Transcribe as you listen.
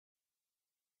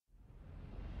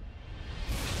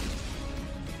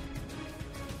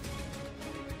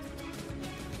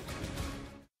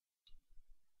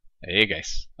Hey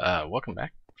guys, welcome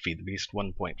back. Feed the Beast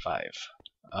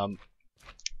 1.5.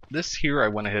 This here I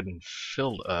went ahead and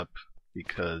filled up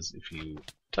because if you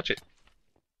touch it,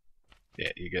 yeah,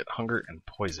 you get hunger and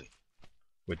poison.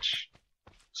 Which,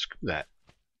 screw that.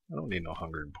 I don't need no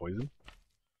hunger and poison.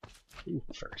 Ooh,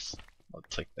 first. I'll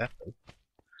take that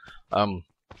though.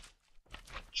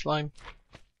 Slime.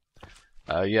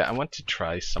 Yeah, I want to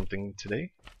try something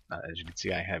today. As you can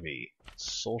see, I have a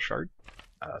soul shard,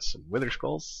 some wither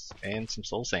skulls, and some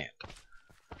soul sand.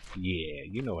 Yeah,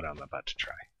 you know what I'm about to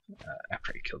try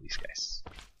after I kill these guys.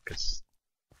 Because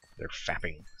they're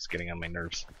fapping. It's getting on my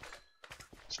nerves.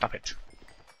 Stop it.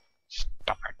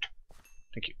 Stop it.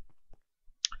 Thank you.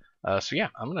 So yeah,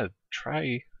 I'm going to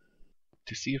try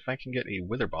to see if I can get a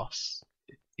wither boss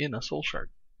in a soul shard.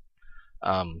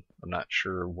 I'm not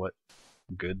sure what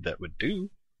good that would do,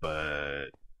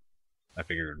 but I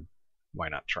figured why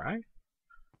not try?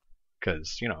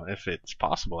 Because, you know, if it's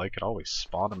possible, I could always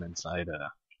spawn them inside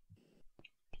a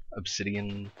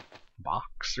obsidian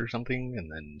box or something and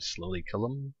then slowly kill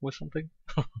them with something.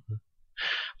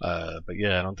 But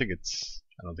yeah, I don't think it's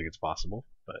possible,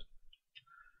 but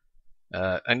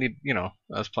I need, you know,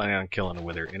 I was planning on killing a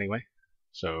wither anyway,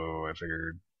 so I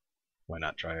figured why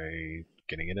not try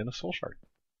getting it in a soul shard.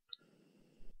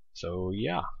 So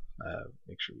yeah,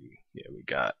 make sure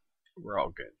we're all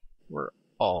good. We're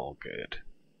all good.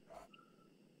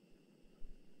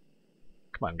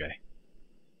 Come on, guy.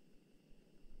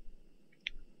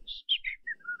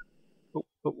 Oh,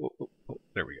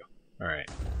 there we go. Alright.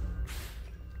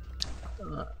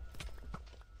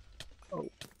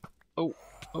 Oh.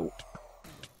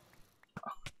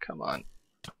 Come on.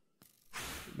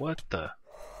 What the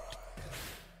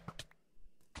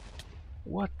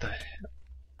hell?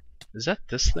 Is that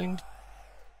this thing?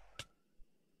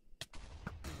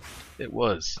 It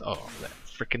was. Oh, that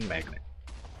frickin' magnet.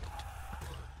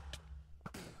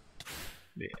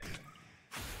 Yeah.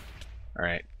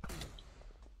 Alright.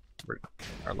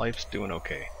 Our life's doing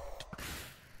okay.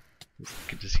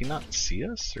 Does he not see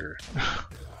us, or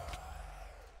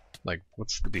like,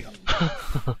 what's the deal?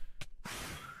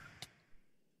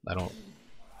 I don't.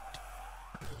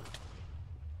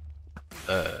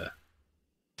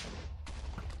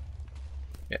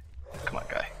 Yeah, come on,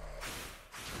 guy.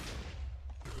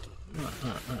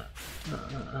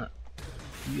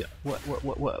 Yeah, what?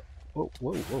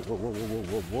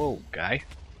 Whoa, guy.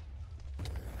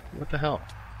 What the hell?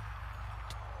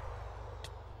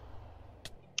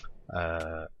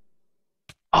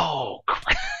 Oh,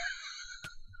 crap.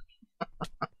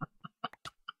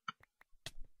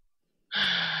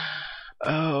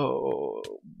 Oh,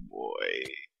 boy.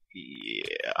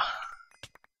 Yeah.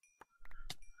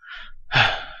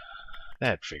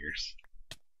 That figures.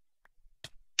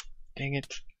 Dang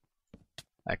it.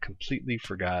 I completely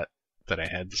forgot that I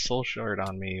had the soul shard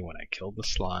on me when I killed the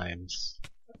slimes.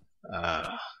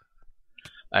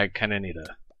 I kinda need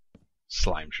a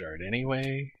slime shard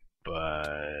anyway,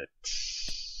 but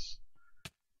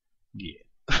yeah,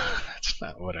 that's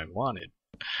not what I wanted.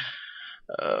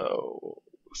 Oh,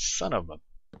 son of a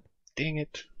dang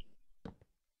it.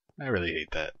 I really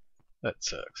hate that. That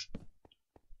sucks.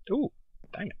 Ooh,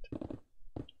 diamond.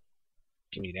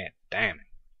 Give me that diamond.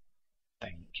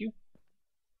 Thank you.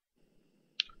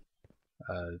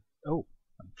 Oh,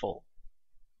 I'm full.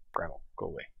 Gravel, go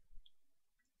away.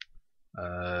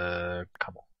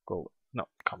 Cobble, go away. No,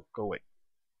 cobble, go away.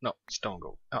 No, stone,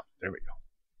 go. Oh, there we go.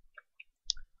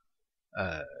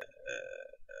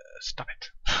 Stop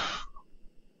it.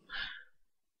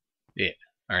 Yeah,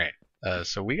 alright.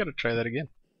 So we gotta try that again.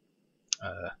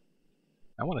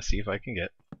 I want to see if I can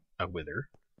get a wither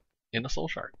in a soul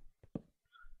shard.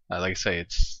 Like I say,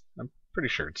 I'm pretty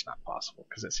sure it's not possible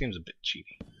because it seems a bit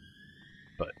cheaty.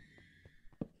 But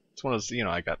it's one of those, you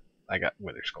know, I got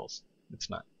wither skulls. It's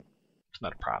not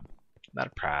a problem. Not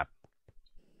a problem.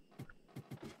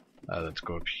 Let's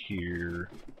go up here.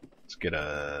 Let's get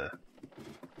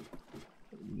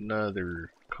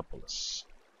another couple of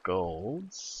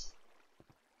skulls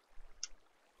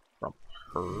from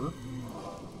her.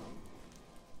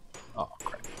 Oh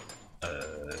crap.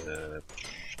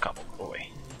 Cobble, go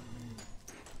away.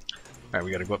 Alright,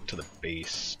 we gotta go up to the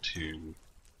base to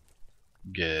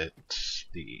get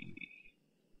the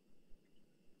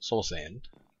soul sand.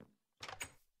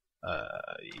 Yeah.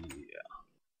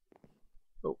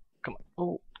 Oh, come on.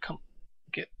 Oh, come.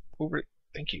 Get over it.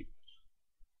 Thank you.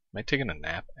 Am I taking a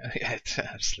nap?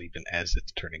 I'm sleeping as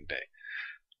it's turning day.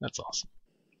 That's awesome.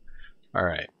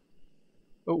 Alright.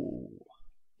 Oh,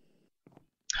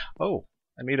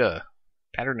 I made a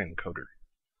pattern encoder.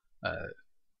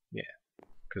 Yeah,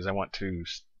 because I want to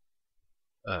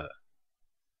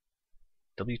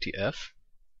WTF?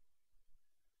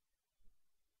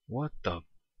 What the?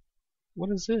 What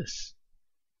is this?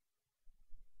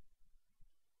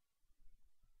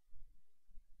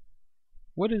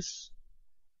 What is?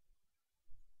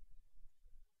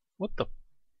 What the?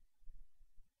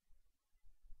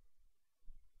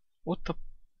 What the?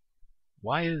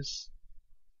 Why is?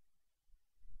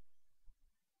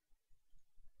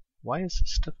 Why is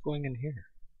this stuff going in here?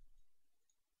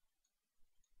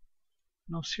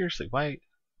 No, seriously, why?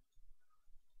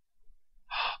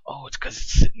 Oh, it's because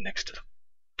it's sitting next to the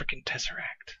freaking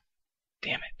Tesseract.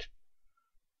 Damn it.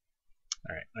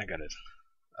 Alright, I got it.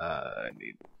 I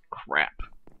need crap.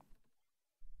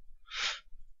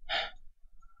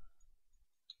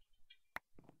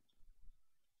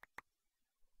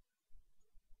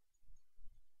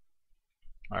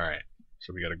 Alright,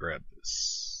 so we gotta grab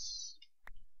this.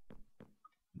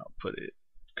 And I'll put it.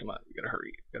 Come on, we gotta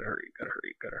hurry, gotta hurry, gotta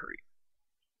hurry, gotta hurry.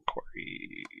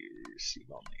 Quarry, receive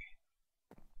only.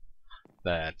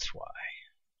 That's why.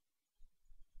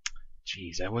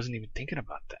 Jeez, I wasn't even thinking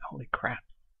about that. Holy crap.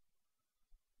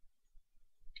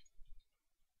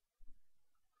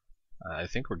 I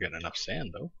think we're getting enough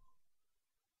sand, though.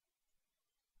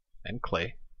 And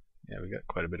clay. Yeah, we got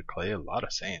quite a bit of clay, a lot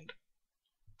of sand.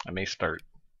 I may start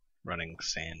running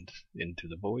sand into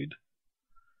the void.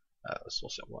 So we'll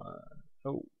set one.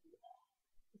 Oh. 1,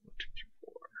 2,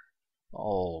 3, 4.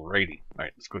 Alrighty.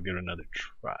 Alright, let's go give it another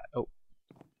try. Oh.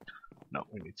 No,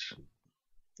 we need some.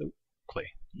 Oh,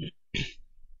 clay.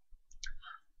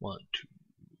 1, 2,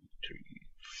 3,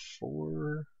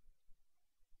 4.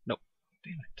 Nope.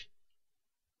 Damn it.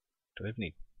 Do I have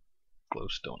any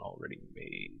glowstone already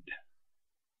made?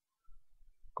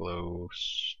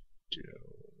 Glowstone.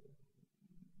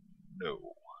 No.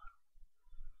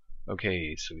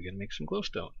 Okay, so we gotta make some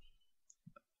glowstone.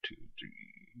 2,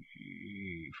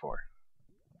 3, 4.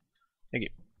 Thank you.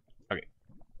 Okay.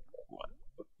 What?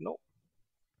 No.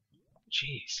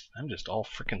 Jeez, I'm just all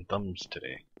freaking thumbs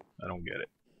today. I don't get it.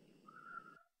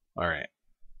 Alright.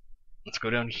 Let's go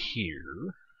down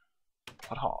here.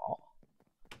 Ta-da.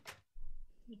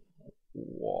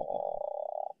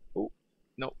 Whoa. Oh,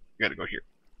 no. Gotta go here.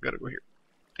 Gotta go here.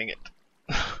 Dang it.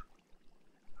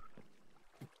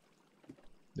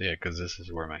 Yeah, because this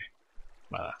is where my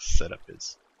setup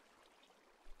is.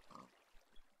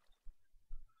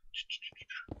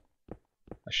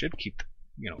 I should keep,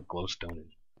 glowstone and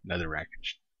netherrack and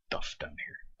stuff down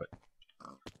here, but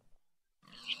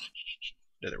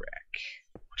netherrack.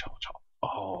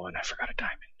 Oh, and I forgot a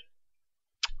diamond.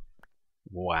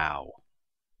 Wow.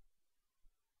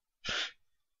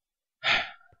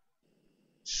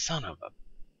 Son of a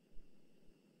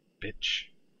bitch.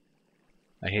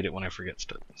 I hate it when I forget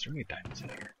stuff. Is there any diamonds in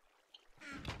here?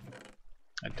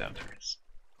 I doubt there is.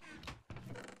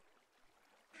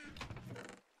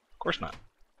 Of course not.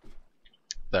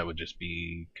 That would just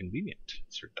be convenient.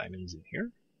 Is there diamonds in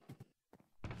here?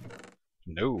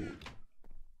 No.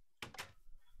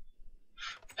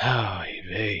 Oh,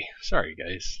 vey. Sorry,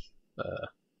 guys.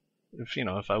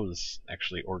 If I was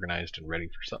actually organized and ready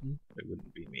for something, it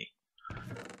wouldn't be me.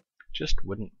 Just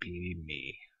wouldn't be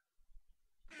me.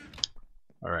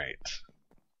 Alright.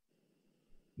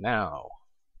 Now,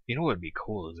 you know what would be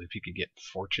cool is if you could get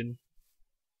fortune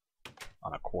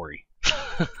on a quarry.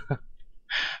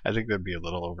 I think that'd be a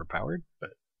little overpowered,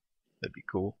 but that'd be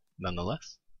cool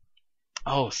nonetheless.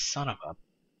 Oh, son of a...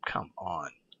 Come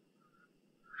on.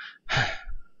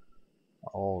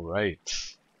 Alright.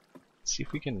 Let's see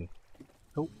if we can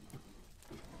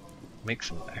make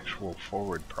some actual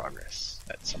forward progress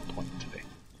at some point today.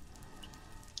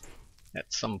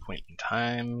 At some point in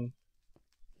time.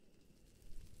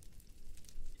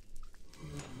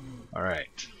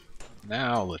 Alright.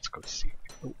 Now let's go see.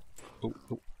 Oh.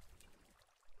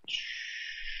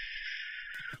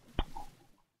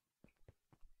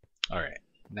 Alright.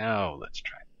 Now let's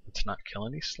try. Let's not kill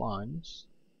any slimes.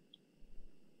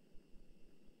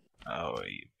 Oh,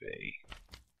 you bay.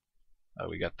 Oh,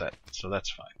 we got that. So that's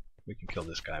fine. We can kill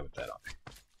this guy with that on.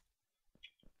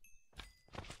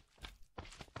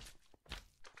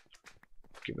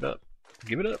 Give it up.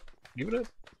 Give it up. Give it up.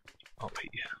 Oh,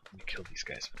 wait, yeah. Let me kill these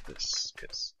guys with this,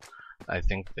 because I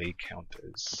think they count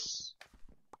as...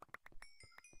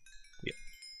 Yeah.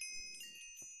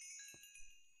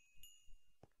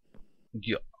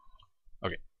 Yeah.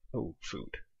 Okay. Oh,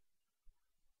 food.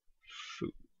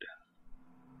 Food.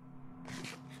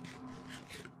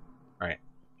 Alright.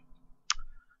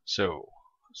 So,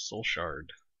 soul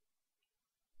shard.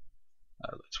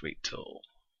 Let's wait till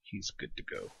he's good to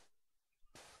go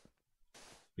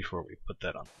before we put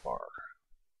that on the bar.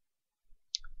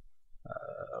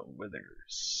 Wither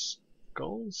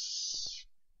skulls.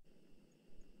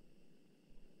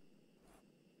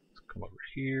 Come over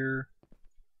here.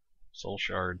 Soul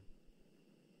shard.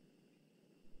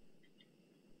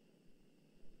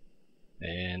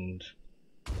 And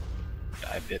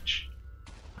die, bitch.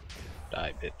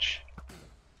 Die, bitch.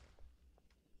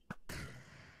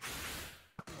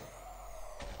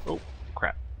 Oh,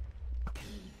 crap.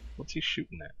 What's he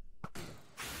shooting at?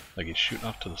 Like he's shooting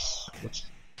off to the...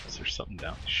 Is there something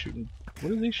down? He's shooting...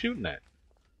 What is he shooting at?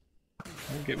 I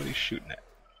don't get what he's shooting at.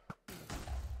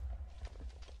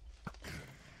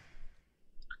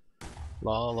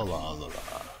 La la la la la.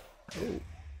 Oh,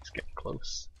 it's getting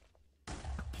close.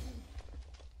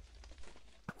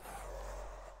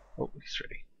 Oh, he's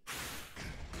ready.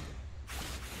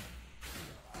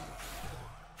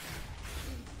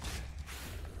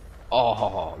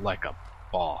 Oh, like a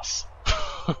boss.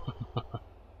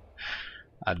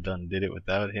 I done did it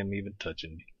without him even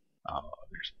touching me. Oh,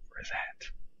 where's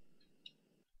that?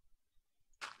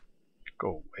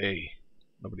 Go away.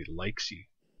 Nobody likes you.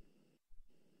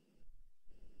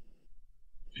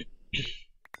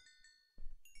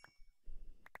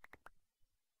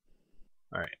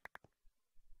 Alright.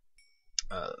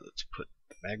 Let's put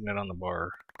the magnet on the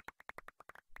bar.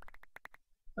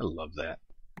 I love that.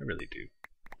 I really do.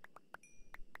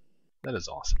 That is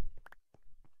awesome.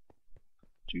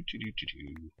 Let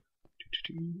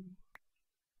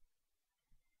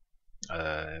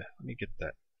me get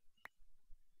that.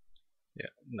 Yeah,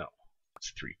 no.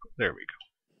 It's 3. There we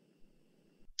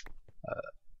go.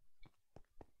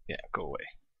 Yeah, go away.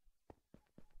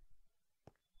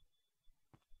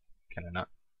 Can I not?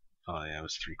 Oh yeah, it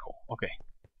was 3 coal. Okay.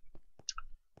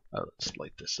 Let's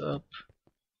light this up.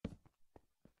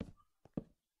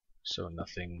 So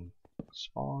nothing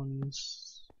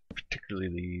spawns.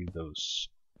 Particularly those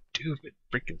stupid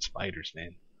freaking spiders,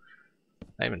 man.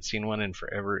 I haven't seen one in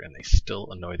forever and they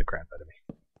still annoy the crap out of me.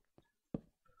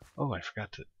 Oh, I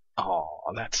forgot to...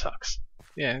 Oh, that sucks.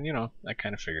 Yeah, you know, I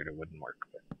kind of figured it wouldn't work,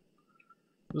 but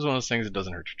it was one of those things that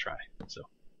doesn't hurt to try. So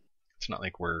it's not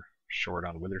like we're short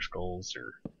on wither skulls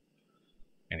or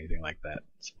anything like that.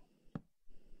 So.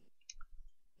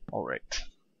 Alright.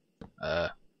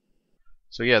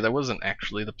 So yeah, that wasn't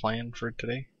actually the plan for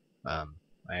today. I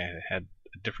had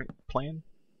a different plan,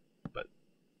 but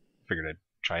figured I'd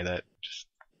try that just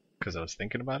because I was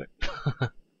thinking about it.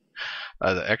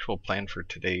 The actual plan for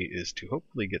today is to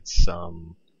hopefully get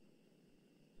some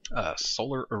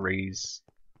solar arrays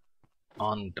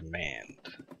on demand.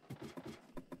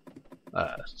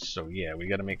 So yeah, we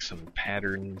gotta make some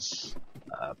patterns,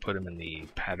 put them in the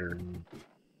pattern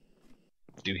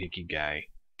doohickey guy,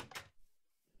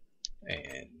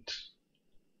 and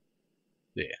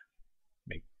yeah,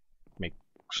 make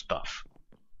stuff.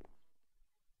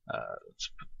 Let's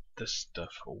put this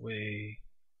stuff away.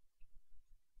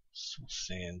 Soul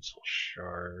sand, soul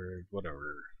shard,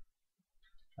 whatever.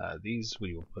 These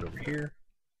we will put over here.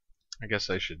 I guess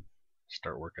I should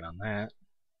start working on that.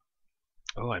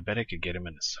 Oh, I bet I could get him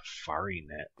in a safari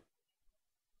net.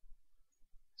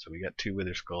 So we got 2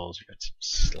 wither skulls, we got some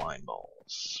slime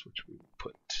balls, which we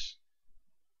put in...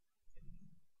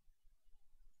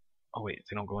 Oh wait,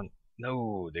 they don't go in...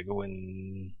 No, they go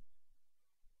in...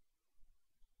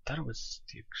 I thought it was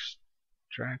the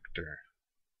extractor.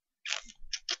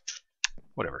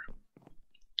 Whatever.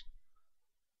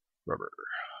 Rubber.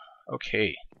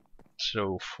 Okay,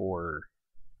 so for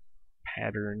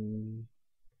pattern,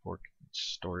 for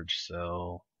storage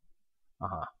cell,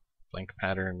 blank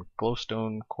pattern,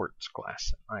 glowstone, quartz,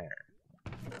 glass, and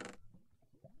iron.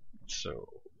 So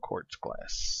quartz,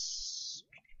 glass,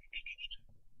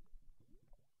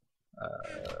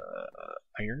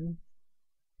 iron.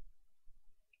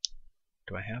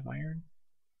 Do I have iron?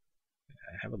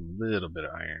 I have a little bit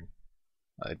of iron.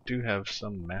 I do have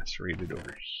some macerated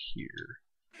over here,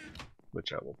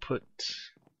 which I will put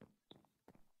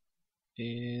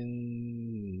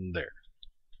in there.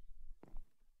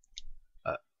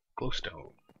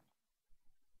 Glowstone.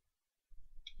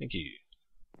 Thank you.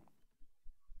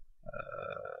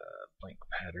 Blank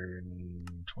pattern.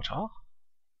 What?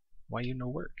 Why you no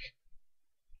work?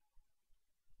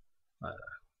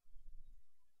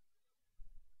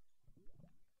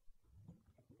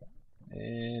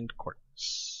 And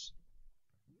quartz.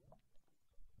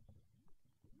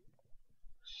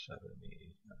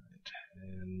 70,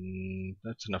 10.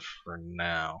 That's enough for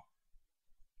now.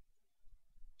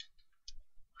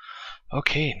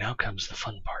 Okay, now comes the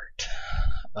fun part.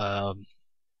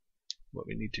 What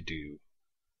we need to do.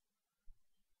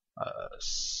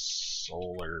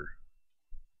 Solar.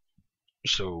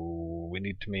 So we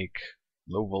need to make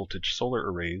low voltage solar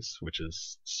arrays, which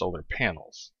is solar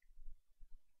panels.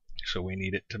 So we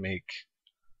need it to make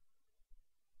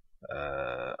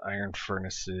Iron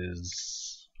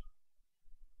furnaces,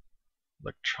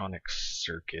 electronic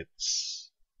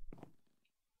circuits,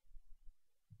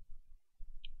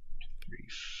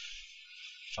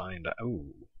 refined. Oh,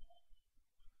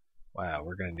 wow,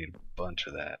 we're gonna need a bunch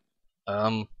of that.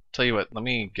 Tell you what, let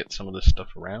me get some of this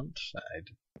stuff around.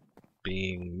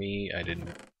 Being me, I didn't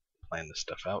plan this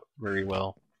stuff out very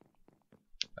well.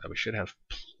 We should have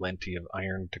plenty of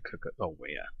iron to cook up. Oh,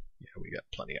 yeah, we got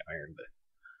plenty of iron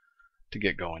to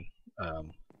get going.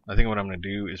 I think what I'm going to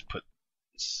do is put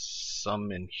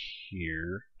some in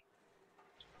here,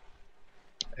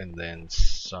 and then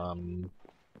some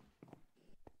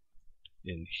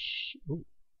in here. Ooh,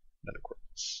 another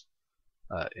quartz.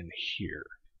 In here.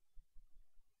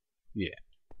 Yeah.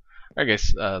 Alright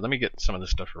guys, let me get some of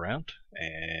this stuff around,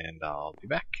 and I'll be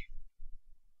back.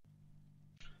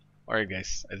 Alright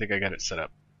guys, I think I got it set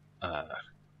up.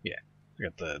 Yeah, I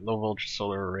got the low voltage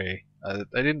solar array. I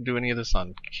didn't do any of this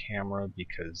on camera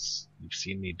because you've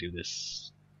seen me do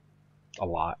this a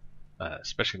lot,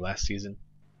 especially last season.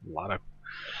 A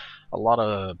lot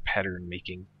of pattern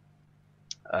making.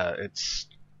 It's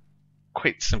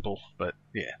quite simple, but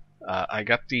yeah. I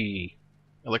got the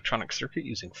electronic circuit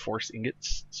using force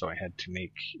ingots, so I had to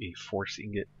make a force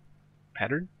ingot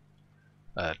pattern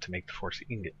to make the force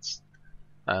ingots.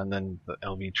 And then the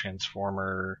LV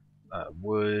transformer,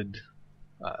 wood,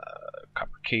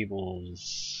 copper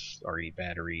cables, RE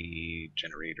battery,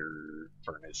 generator,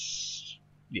 furnace,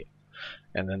 yeah.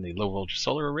 And then the low voltage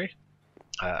solar array.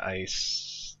 I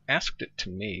asked it to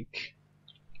make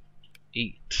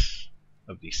 8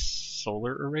 of these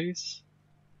solar arrays,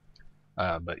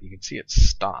 but you can see it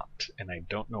stopped, and I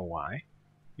don't know why,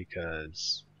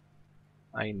 because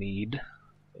I need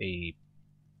a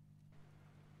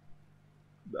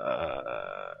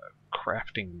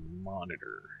crafting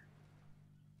monitor.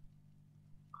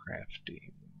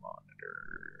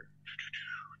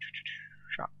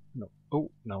 Shop. No.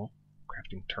 Oh, no.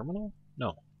 Crafting terminal?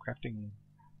 No. Crafting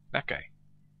that guy.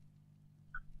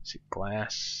 Let's see,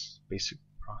 glass, basic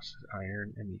process,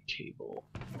 iron, ME cable.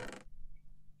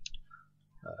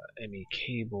 ME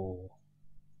cable,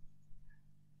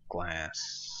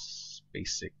 glass,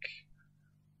 basic,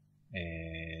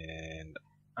 and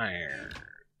iron.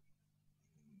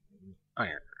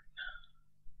 Iron.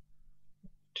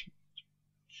 2,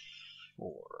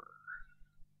 4.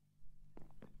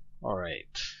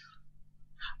 Alright.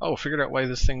 Oh, figured out why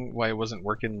it wasn't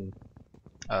working,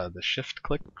 the shift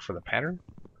click for the pattern.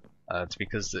 It's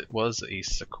because it was a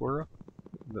Sakura.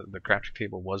 The crafting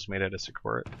table was made out of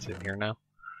Sakura. It's in here now.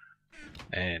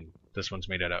 And this one's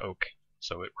made out of oak,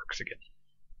 so it works again.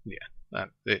 Yeah.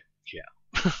 Yeah.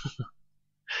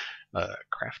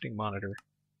 Crafting monitor.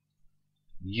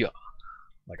 Yeah.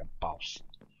 Like a boss.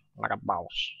 Like a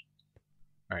boss.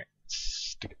 Alright,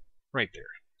 stick it right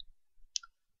there.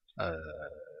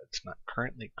 It's not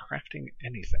currently crafting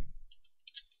anything.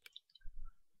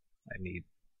 I need,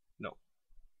 no,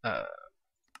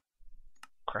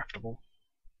 craftable,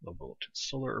 low voltage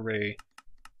solar array.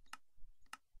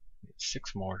 Need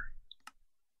 6 more.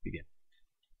 Begin.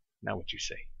 Now what you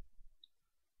say?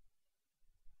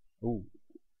 Ooh,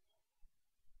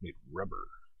 need rubber.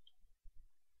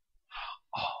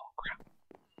 Oh, crap.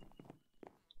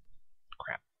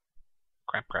 Crap.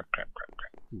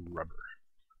 Rubber.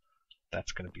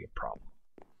 That's gonna be a problem.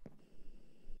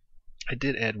 I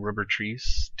did add rubber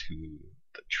trees to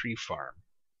the tree farm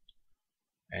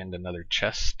and another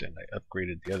chest, and I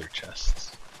upgraded the other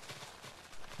chests,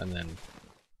 and then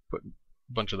put a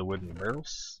bunch of the wood in the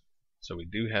barrels. So we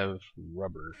do have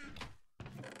rubber,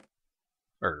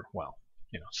 or well,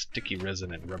 sticky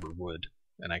resin and rubber wood,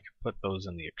 and I can put those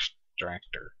in the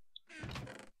extractor.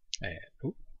 And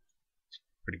ooh,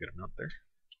 pretty good amount there,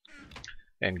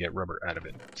 and get rubber out of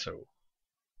it. So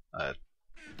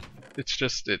it's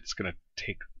gonna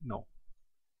take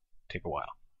a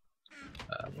while.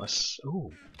 Unless,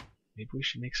 oh, maybe we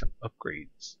should make some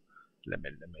upgrades. Let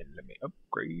me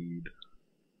upgrade.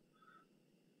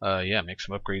 Yeah, make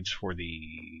some upgrades for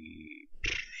the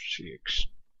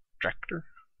extractor.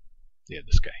 Yeah,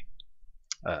 this guy.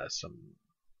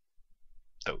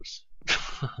 Those.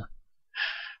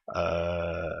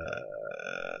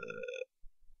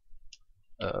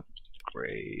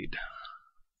 Upgrade.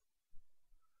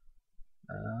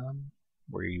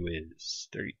 Where you is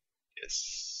 30.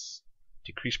 Yes.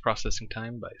 Decrease processing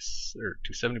time by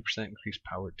to 70%. Increase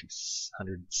power to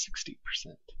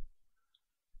 160%.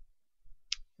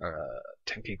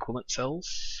 10k coolant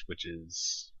cells, which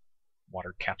is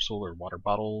water capsule or water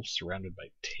bottle surrounded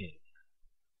by tin.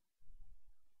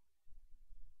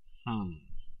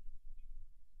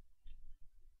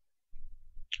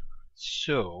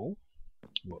 So,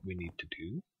 what we need to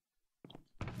do,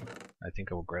 I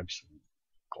think I will grab some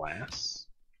glass.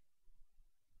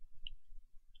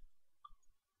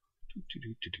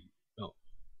 Oh,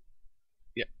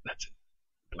 yeah, that's it.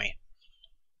 Blam.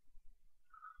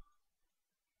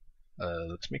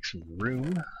 Let's make some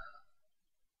room.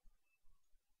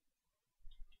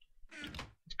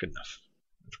 That's good enough.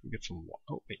 Let's go get some.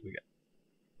 Oh wait, we got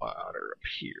water up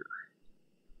here.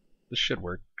 This should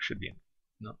work. Should be.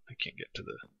 No, I can't get to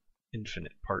the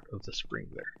infinite part of the spring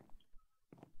there.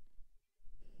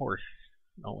 Or,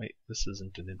 oh wait, this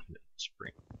isn't an infinite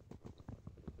spring.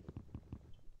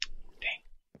 Dang.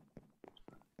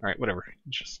 Alright, whatever.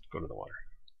 Just go to the water.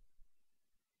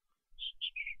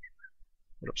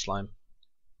 What up, slime?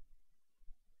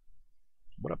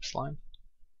 What up, slime?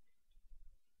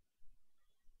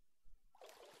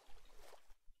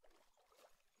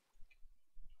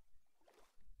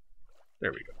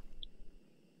 There we go.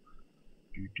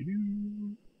 And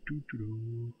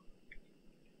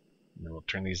then we'll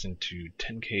turn these into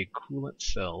 10k coolant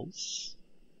cells.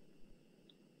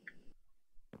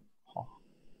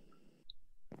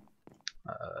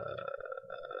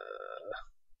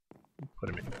 Put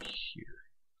them in here.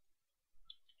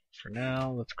 For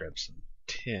now, let's grab some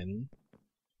tin.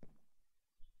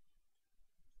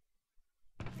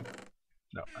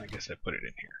 No, I guess I put it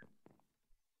in here.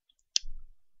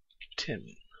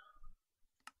 Tin.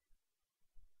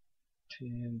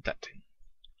 Tin, that tin.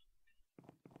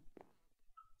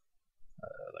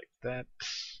 Like that.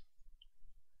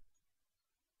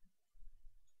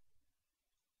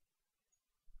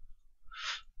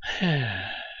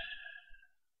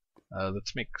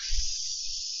 Let's make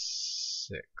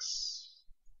 6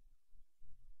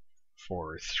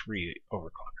 for 3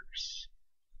 overclockers.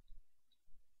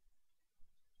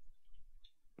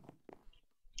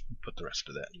 Put the rest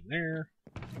of that in there.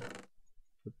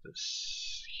 Put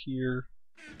this here.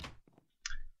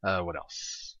 What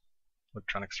else?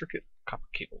 Electronic circuit, copper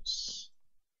cables.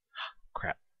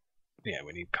 Crap. Yeah,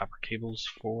 we need copper cables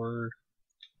for...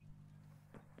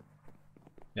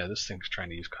 Yeah, this thing's trying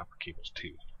to use copper cables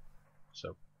too.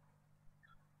 So,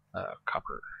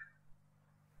 copper.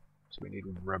 So we need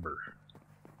rubber.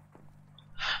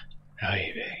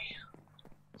 Ay vey.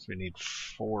 So we need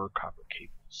 4 copper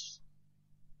cables.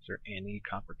 Is there any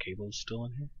copper cables still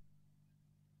in here?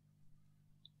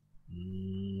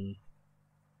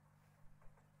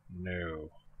 No.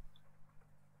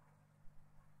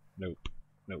 Nope.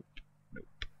 Nope.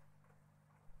 Nope.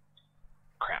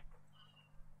 Crap.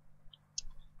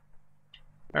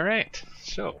 Alright,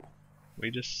 so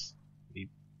we just need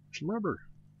some rubber.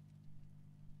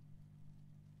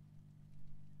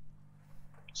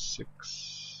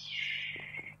 6.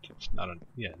 It's not a,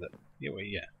 yeah, that, yeah, wait,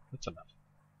 yeah, that's enough.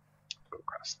 Go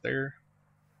across there.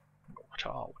 Go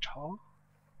cha cha.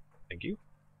 Thank you.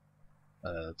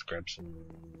 Let's grab some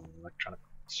electronic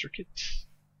circuits.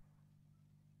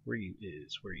 Where you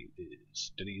is? Where you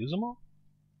is? Did he use them all?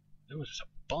 There was just a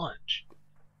bunch.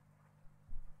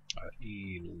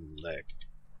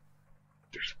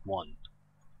 There's one.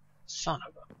 Son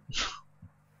of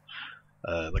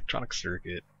a. Electronic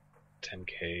circuit.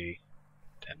 10k.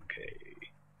 10k.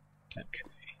 10k.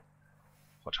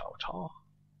 Wacha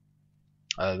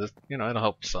wacha. This, you know, it'll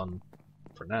help some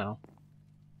for now.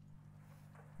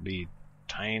 Be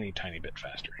tiny bit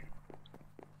faster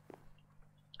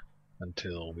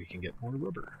until we can get more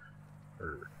rubber.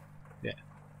 Or yeah,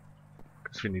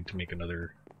 because we need to make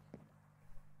another.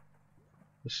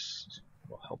 This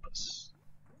will help us.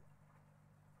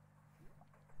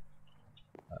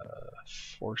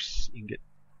 Force ingot.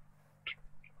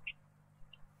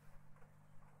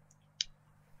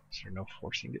 Is there no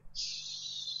force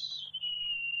ingots?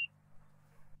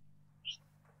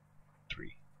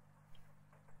 3.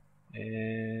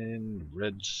 And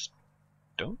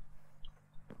redstone.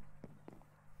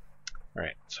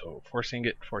 Alright, so force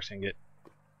ingot,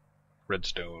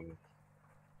 redstone,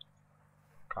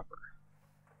 copper.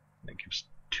 And that gives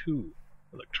 2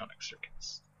 electronic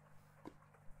circuits.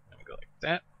 And we go like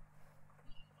that,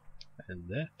 and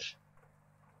that,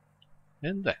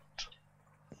 and that.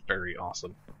 Very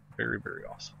awesome. Very, very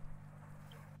awesome.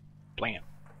 Blam.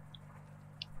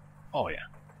 Oh yeah,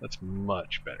 that's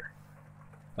much better.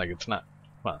 Like, it's not,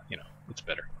 well, you know, it's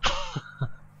better.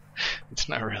 It's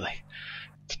not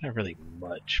really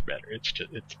much better. It's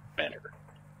just, it's better.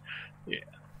 Yeah.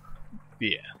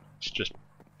 Yeah, it's just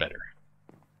better.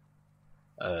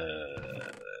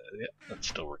 Yeah, that's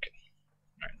still working.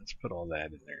 Alright, let's put all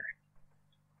that in there.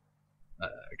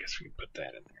 I guess we can put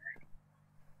that in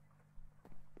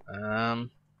there.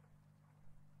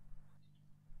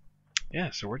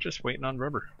 Yeah, so we're just waiting on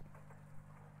rubber.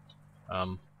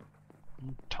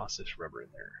 Toss this rubber in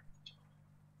there.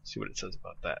 See what it says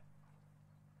about that.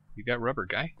 You got rubber,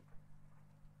 guy?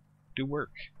 Do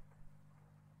work.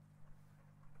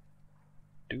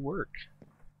 Do work.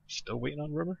 Still waiting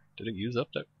on rubber? Did it use up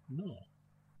that? No.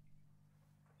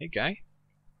 Hey, guy.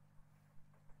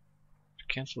 To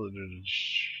cancel it,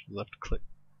 left click.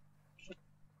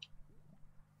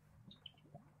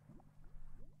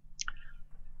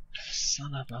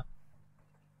 Son of a...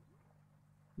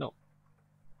 No.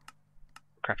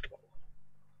 Craftable.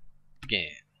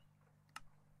 Again.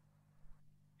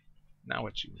 Now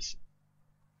what you missing?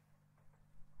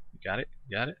 You got it?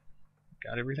 You got it?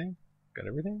 Got everything? Got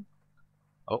everything?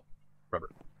 Oh, rubber.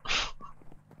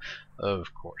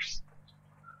 Of course.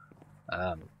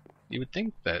 You would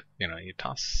think that, you know, you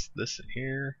toss this in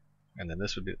here, and then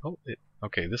this would be... Oh,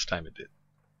 okay, this time it did.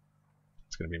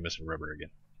 It's going to be missing rubber again.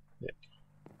 Yep.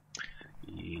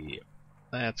 Yep.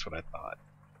 That's what I thought.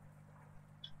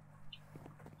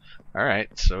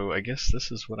 Alright, so I guess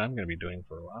this is what I'm going to be doing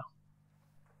for a while.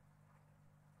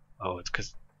 Oh, it's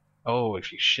because... Oh,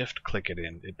 if you shift click it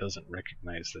in, it doesn't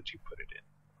recognize that you put it in.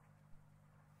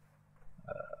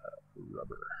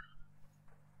 Rubber.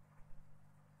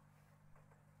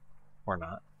 Or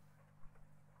not.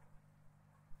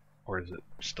 Or is it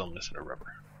still missing a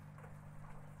rubber?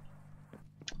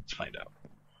 Let's find out.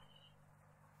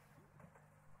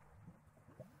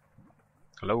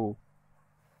 Hello?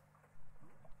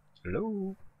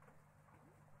 Hello?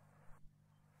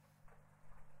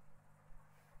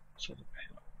 Solar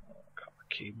panel, copper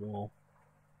cable.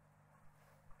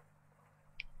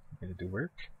 Gonna do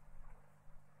work?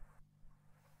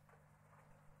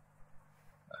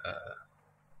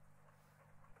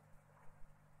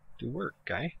 Do work,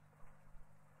 guy.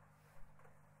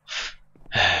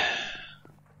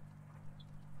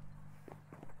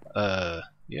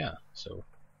 Yeah, so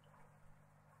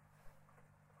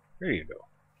there you go.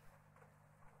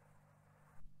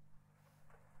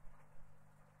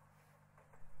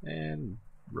 And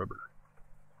rubber.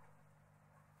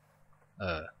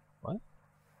 What?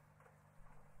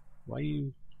 Why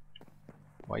you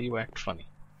act funny?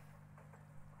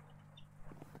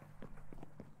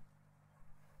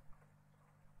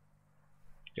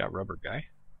 You got rubber, guy?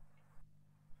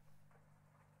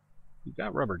 You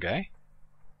got rubber, guy?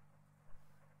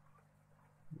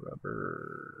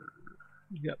 Rubber...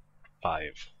 Yep,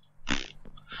 5.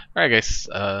 Alright guys,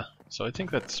 so I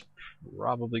think that's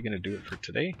probably going to do it for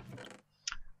today.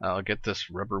 I'll get this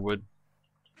rubber wood,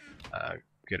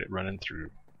 get it running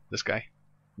through this guy.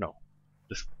 No,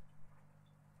 this.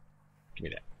 Give me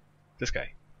that. This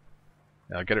guy.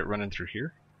 I'll get it running through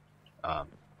here.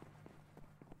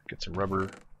 Get some rubber.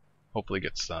 Hopefully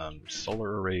get some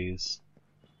solar arrays.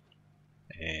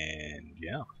 And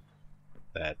yeah,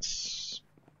 that's...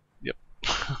 Yep.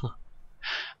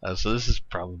 So this is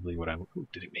probably what I'm... Ooh,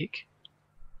 did it make?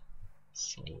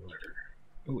 Solar.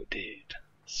 Oh, it did.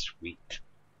 Sweet.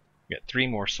 We got 3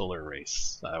 more solar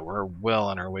arrays. We're well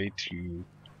on our way to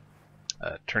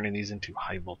turning these into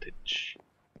high voltage.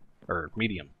 Or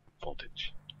medium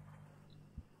voltage.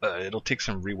 It'll take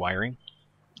some rewiring.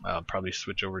 I'll probably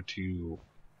switch over to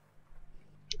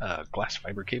glass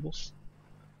fiber cables.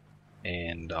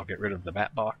 And I'll get rid of the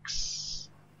bat box.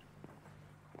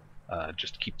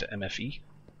 Just keep the MFE.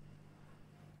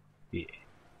 Yeah.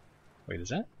 Wait, is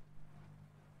that?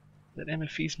 That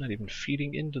MFE's not even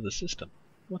feeding into the system.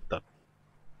 What the?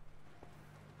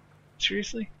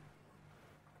 Seriously?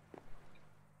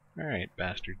 Alright,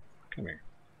 bastard. Come here.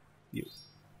 You.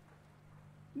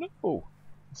 No!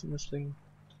 Isn't this thing...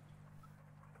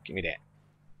 Give me that.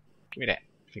 Give me that.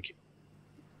 Thank you.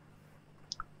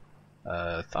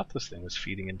 Thought this thing was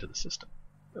feeding into the system.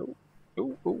 Oh.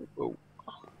 Oh, oh, oh.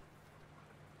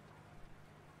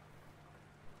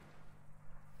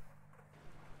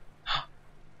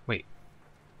 Wait.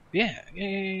 Yeah.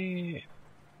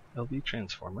 LV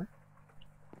transformer.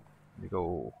 Let me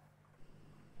go.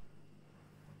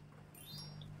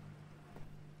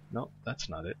 No, that's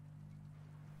not it.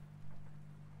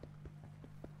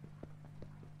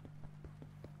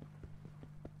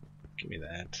 Give me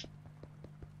that.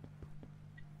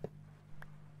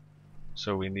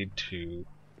 So we need to...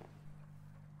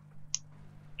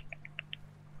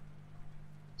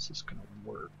 Is this gonna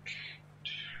work?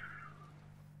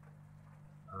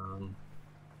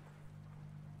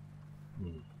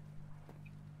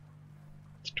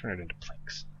 Let's turn it into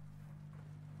planks.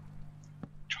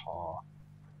 Chaw.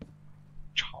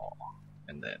 Chaw.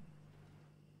 And then...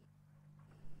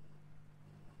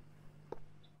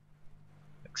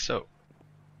 like so.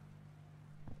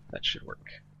 That should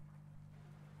work.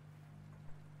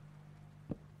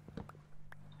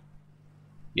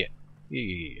 Yeah.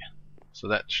 Yeah. So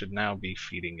that should now be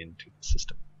feeding into the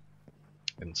system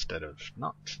instead of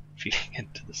not feeding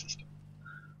into the system,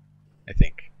 I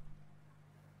think.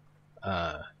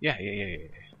 Yeah.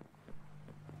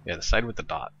 Yeah, the side with the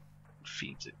dot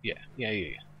feeds it. Yeah.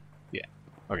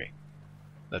 Okay,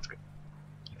 that's good,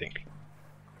 I think.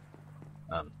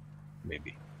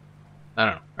 Maybe. I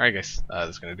don't know. Alright guys,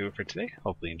 that's gonna do it for today.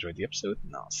 Hopefully you enjoyed the episode,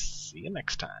 and I'll see you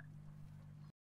next time.